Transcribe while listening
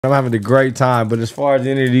I'm having a great time. But as far as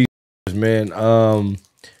any of these, man,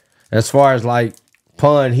 as far as like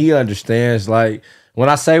pun, he understands. Like when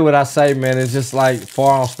I say what I say, man, it's just like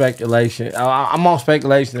far on speculation. I'm on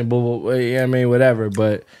speculation and boo, you know what I mean, whatever.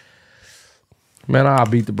 But man, I'll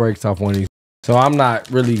beat the brakes off one of these. So I'm not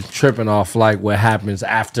really tripping off like what happens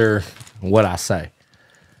after what I say.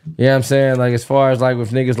 You know what I'm saying? Like as far as like with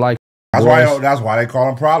niggas like that's why they call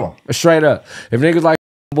them problem. Straight up. If niggas like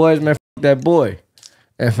boys, man, fuck that boy.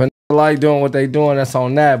 And if a nigga like doing what they doing, that's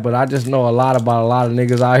on that. But I just know a lot about a lot of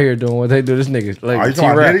niggas out here doing what they do. This nigga, like, are you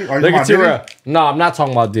talking about Diddy? Look at T-Rell. No, I'm not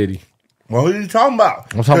talking about Diddy. Well, who are you talking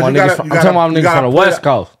about? I'm talking about niggas. I'm talking about niggas from the West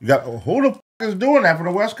Coast. Who the fuck is doing that from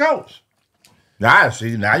the West Coast? Now,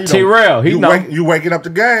 see, now you T-Rell, he know. You waking up the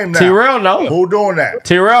game now. T-Rell know. Who doing that?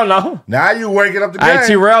 T-Rell know. Now you waking up the game. Hey,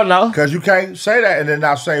 T-Rell know. Because you can't say that and then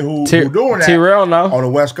not say who doing that. T-Rell know. On the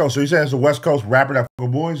West Coast. So you saying it's a West Coast rapper that fuck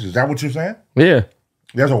with Boyz? Is that what you're saying? Yeah.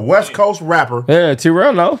 There's a West Coast rapper. Yeah,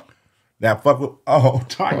 T-Rell know. That fuck with,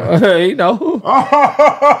 Tyga. He know.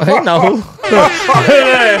 He know. Look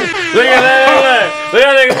at that. Look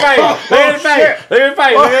at his face. Look at his face. Look at his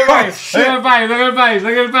face. Look at his face.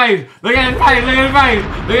 Look at his face. Look at his face. Look at his face. Look at his face.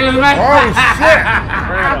 Look at his face. Look at his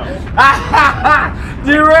face.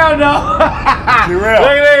 T-Rell know. T-Rell. Look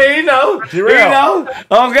at that. He know. T-Rell. He know.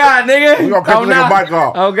 Oh God, nigga. We gonna cut the nigga mic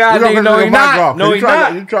off. Oh God, nigga. No, he not. No, he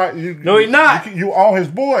not. No, he not. You on his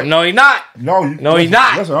boy. No, he not. No, he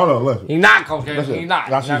not. Listen, hold on, listen. He not cocaine. He not.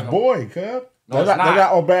 That's his boy, cuz. No, they're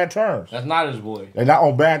not on bad terms. That's not his boy. They're not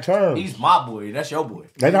on bad terms. He's my boy. That's your boy.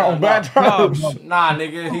 They're not on bad terms. Nah,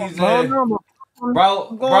 nigga. He's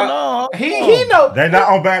bro. He know. They're not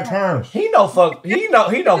on bad terms. He know bro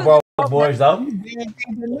boys though. He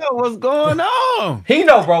know what's going on. He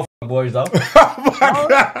know bro boys though. Oh my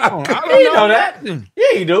God. He know that.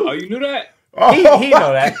 Yeah, he do. Oh, you knew that? He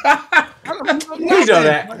know that. He know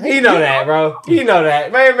that. He know that, bro. He know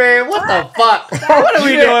that. Man, what the fuck? What are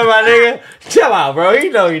we doing, my nigga? Chill out, bro. He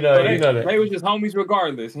know that. They was just homies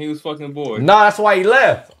regardless, and he was fucking bored. No, that's why he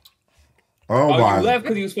left. Oh my! You left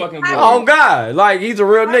because he was fucking bored. Oh God! Like he's a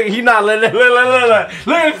real nigga. He not letting it. Look at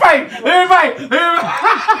his face. Look at his face.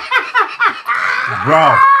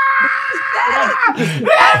 Bro.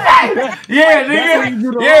 Yeah,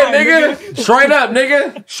 nigga. Yeah, nigga. Straight up,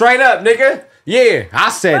 nigga. Straight up, nigga. Yeah, I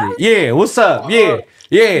said it. Yeah, what's up? Yeah.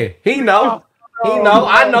 He know. He know.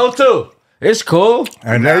 I know too. It's cool.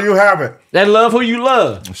 And there you have it. That love who you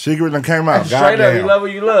love. The secret that came out. Straight up, you love who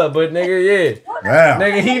you love. But nigga, yeah.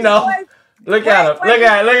 Nigga, he know. Look at him. Look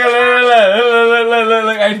at him. Man,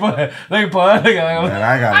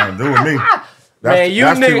 I ain't got nothing to do with me.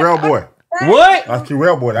 That's T-Rell boy. What? That's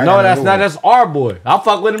T-Rell boy. No, that's not. That's our boy. I'll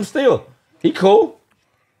fuck with him still. He cool.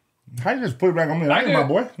 How you just put it back on me? That ain't my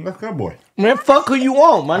boy. That's Cub boy. Man, fuck who you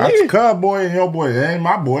want, my nigga. That's Cub boy and your boy. That ain't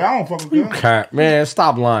my boy. I don't fuck with you. Man,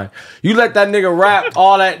 stop lying. You let that nigga rap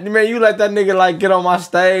all that. Man, you let that nigga like get on my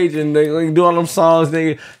stage and they do all them songs,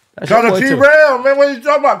 nigga. Cause of T-Rell, man. What you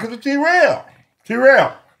talking about? Cause of T-Rell.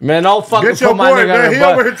 T-Rell. Man, don't fucking put my nigga under the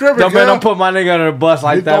bus. Don't put my nigga under the bus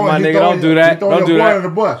like that, my nigga. Don't do that. Don't do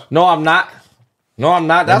that. No, I'm not. No, I'm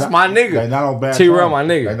not. That's my nigga. They not on bad terms. T-Rell, my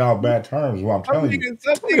nigga. They not on bad terms. Is what I'm telling you.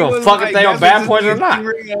 I don't give a fuck if they on bad points or not. I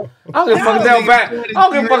don't give a fuck if they on bad. I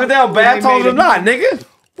don't give a fuck if they on bad tones or not, nigga.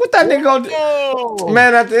 What that nigga gonna do?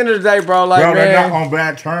 Man, at the end of the day, bro, like, bro, man, they're not on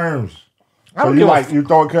bad terms. So you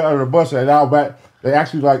throw a cut under the bus and now bad. They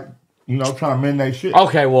actually like, you know, trying to mend their shit.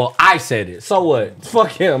 Okay, well, I said it. So what?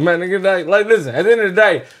 Fuck him, man. Nigga, like, listen. At the end of the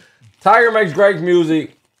day, Tyga makes great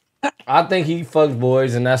music. I think he fucks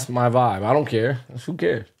boys, and that's my vibe. I don't care. Who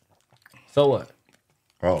cares? So what?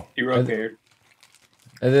 Oh, he real cared.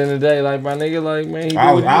 At the end of the day, like my nigga, like man,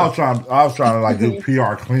 I was trying to like do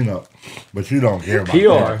PR cleanup, but you don't care about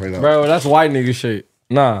PR cleanup, bro. That's white nigga shit.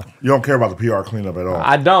 Nah, you don't care about the PR cleanup at all.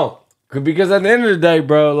 I don't, because at the end of the day,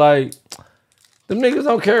 bro, like them niggas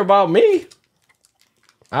don't care about me.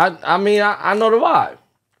 I mean, I know the vibe.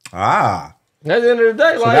 Ah, at the end of the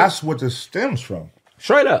day, so like that's what this stems from.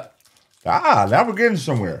 Straight up. Ah, now we're getting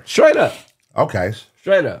somewhere. Straight up. Okay.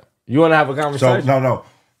 Straight up. You want to have a conversation? So no,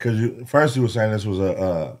 because first you were saying this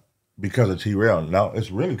was because of T-Rell. No,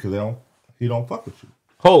 it's really because he don't fuck with you.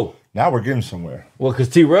 Who? Now we're getting somewhere. Well, because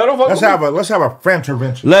T-Rell don't fuck with me? Let's have a friend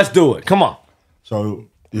intervention. Let's do it. Come on. So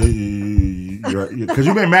because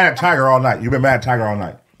you've been mad at Tyga all night. You've been mad at Tyga all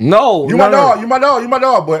night. No, you my dog. You my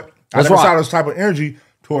dog. But that's I never saw this type of energy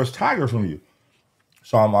towards Tyga from you.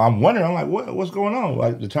 So I'm wondering. I'm like, what's going on?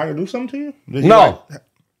 Like, did Tyga do something to you? No.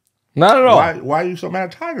 Not at all. Why are you so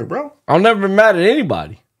mad at Tyga, bro? I've never been mad at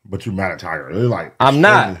anybody. But you're mad at Tyga. They're like, I'm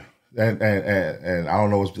not. and I don't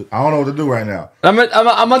know what to do right now. I'm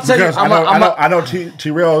gonna tell you. I know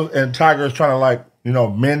T-Rell and Tyga is trying to like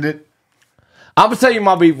mend it. I'm gonna tell you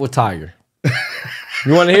my beef with Tyga.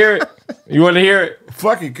 You want to hear it? You want to hear it?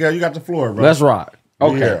 Fuck it, Kel. You got the floor, bro. Let's rock.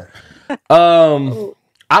 Okay. Yeah.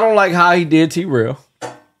 I don't like how he did T-Rell.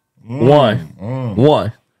 One.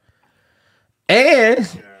 And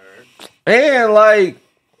like,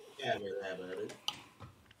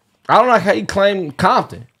 I don't like how he claimed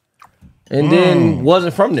Compton and then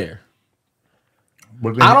wasn't from there.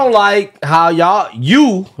 I don't like how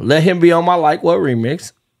you let him be on my Like What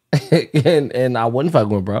remix, and I wouldn't fuck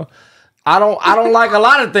with bro. I don't like a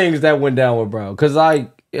lot of things that went down with bro, cause like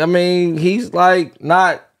I mean he's like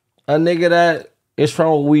not a nigga that is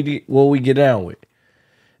from what we get down with,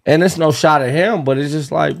 and it's no shot at him, but it's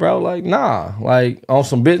just like bro, like nah, like on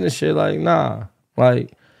some business shit, like nah,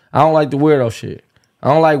 like I don't like the weirdo shit.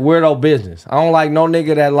 I don't like weirdo business. I don't like no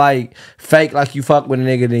nigga that like fake like you fuck with a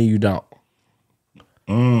nigga then you don't.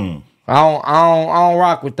 I don't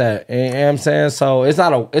rock with that. You know what I'm saying? So it's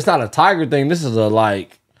not a Tyga thing. This is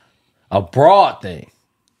a broad thing.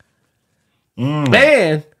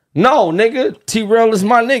 Man, no, nigga. T-Rell is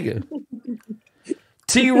my nigga.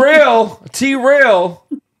 T-Rell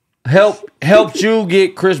helped you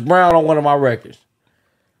get Chris Brown on one of my records.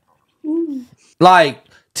 Like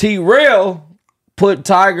T-Rell put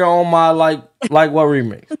Tyga on my like what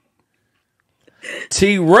remix.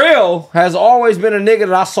 T-Rell has always been a nigga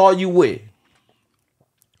that I saw you with.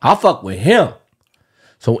 I fuck with him.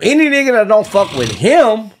 So any nigga that don't fuck with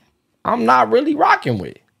him, I'm not really rocking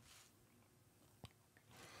with.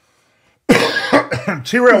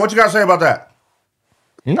 T-Rell, what you got to say about that?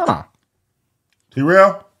 Nah.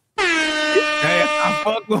 T-Rell? Hey, I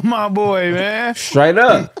fuck with my boy, man. Straight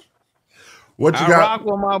up. What you I got? rock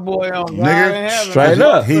with my boy on nigga, straight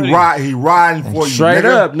up. He riding for you. Straight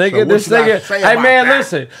nigga. up, nigga. So this nigga. Hey man,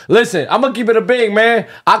 listen. I'm gonna keep it a big man.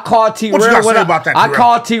 I called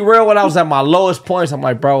T-Rell when I was at my lowest points. I'm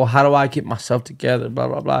like, bro, how do I get myself together? Blah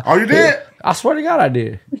blah blah. Oh, you did? I swear to God, I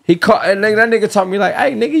did. He called and that nigga told me like,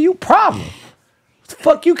 hey, nigga, you problem. What the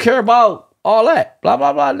fuck you care about all that? Blah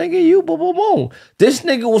blah blah, nigga. You boom boom boom. This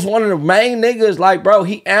nigga was one of the main niggas. Like, bro,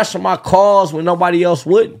 he answered my calls when nobody else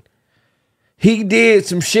wouldn't. He did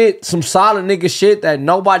some shit, some solid nigga shit that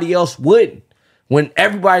nobody else wouldn't when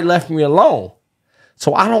everybody left me alone.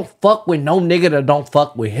 So I don't fuck with no nigga that don't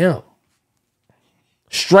fuck with him.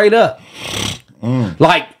 Straight up.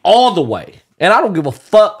 Like all the way. And I don't give a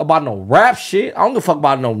fuck about no rap shit. I don't give a fuck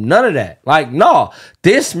about none of that. Like, no,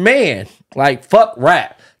 this man, like, fuck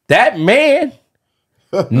rap. That man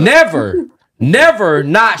never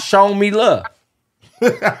not shown me love.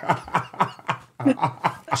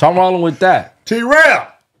 So I'm rolling with that. T-Rell.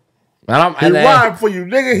 He riding for you,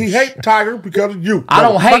 nigga. He hate Tyga because of you. I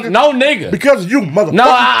don't hate no nigga. Because of you, motherfucker. No,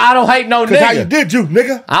 I don't hate no nigga. How you did you,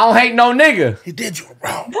 nigga. I don't hate no nigga. He did you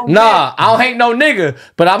wrong. Nah, I don't hate no nigga.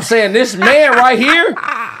 But I'm saying this man right here,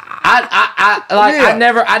 I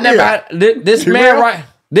never had this man right.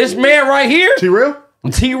 This man right here. T-Rell?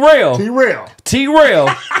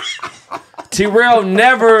 T-Rell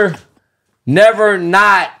never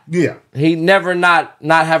not. Yeah. He never not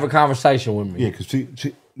have a conversation with me. Yeah, because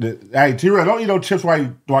hey, T-Rell, don't eat no chips while he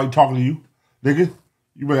talking to you, nigga.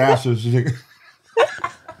 You better answer this, nigga.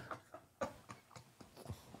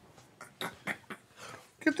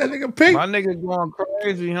 Get that nigga pink. My nigga going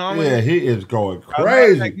crazy, homie. Yeah, he is going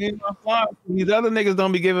crazy. These other niggas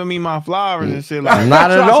don't be giving me my flowers and shit. Like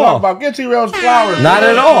not at all. About get T-Rell's flowers. Not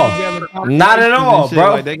at all. Not at all,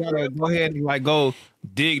 bro. Like, they gotta go ahead and like go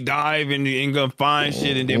dive and go find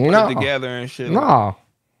shit and then put it together and shit. No.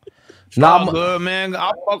 Nah, good, man.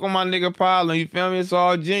 I fuck with my nigga problem. You feel me? It's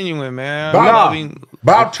all genuine, man.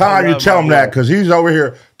 About time you tell him that, because he's over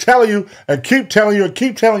here telling you and keep telling you and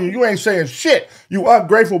keep telling you. You ain't saying shit. You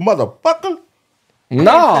ungrateful motherfucker.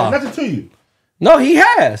 No. Nothing to you. No, he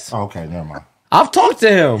has. Okay, never mind. I've talked to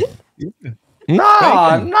him.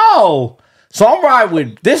 No. So I'm riding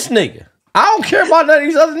with this nigga. I don't care about none of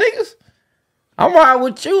these other niggas. I'm riding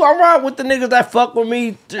with you. I'm riding with the niggas that fuck with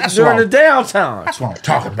me during the downtime. That's what I'm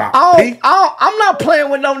talking about. I'm not playing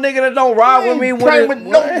with no nigga that don't ride with me. Playing with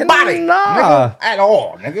nobody, nigga, at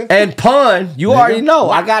all, nigga. And pun, you already know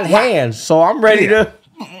I got hands, so I'm ready to.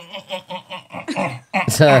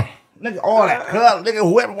 Nigga, all that, nigga,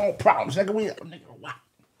 whoever want problems, nigga,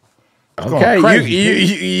 okay,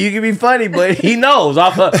 you can be funny, but he knows.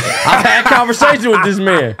 I've had conversation with this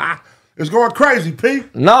man. It's going crazy, P.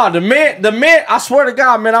 Nah, the man, I swear to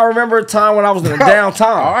God, man, I remember a time when I was in the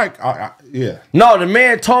downtown. All right, yeah. No, the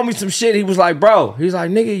man told me some shit. He was like, bro, he's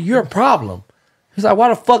like, nigga, you're a problem. He's like, why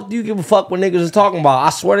the fuck do you give a fuck what niggas is talking about?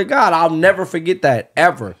 I swear to God, I'll never forget that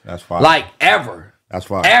ever. That's fine. Like ever. That's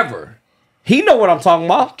fine. Ever. He know what I'm talking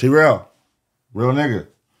about. T-Rell, real nigga.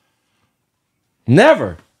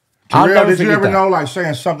 Never. T-Rell, did you ever know like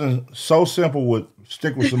saying something so simple would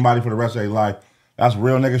stick with somebody for the rest of their life? That's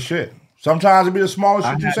real nigga shit. Sometimes it be the smallest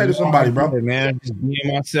shit you say to somebody, bro. Man, just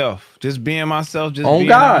being myself. Just being myself. Just on being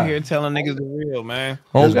God. out here telling niggas the real, man.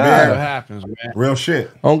 On God. That's what happens, man. Real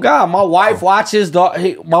shit. On God. My wife watches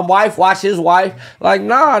my wife watch his wife. Like,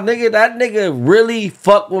 nah, nigga, that nigga really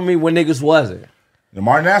fucked with me when niggas wasn't.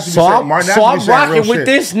 Martin Nasty so I'm rocking with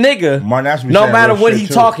this nigga no matter what he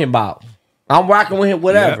talking about. I'm rocking with him,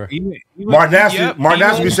 whatever. Martin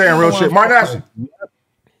Nasty be saying real shit. Martin Nasty.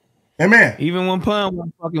 Amen. Even when Pun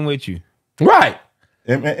wasn't fucking with you. Right.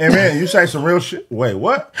 Amen. You say some real shit. Wait,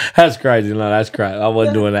 what? That's crazy. No, that's crazy. I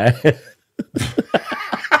wasn't doing that.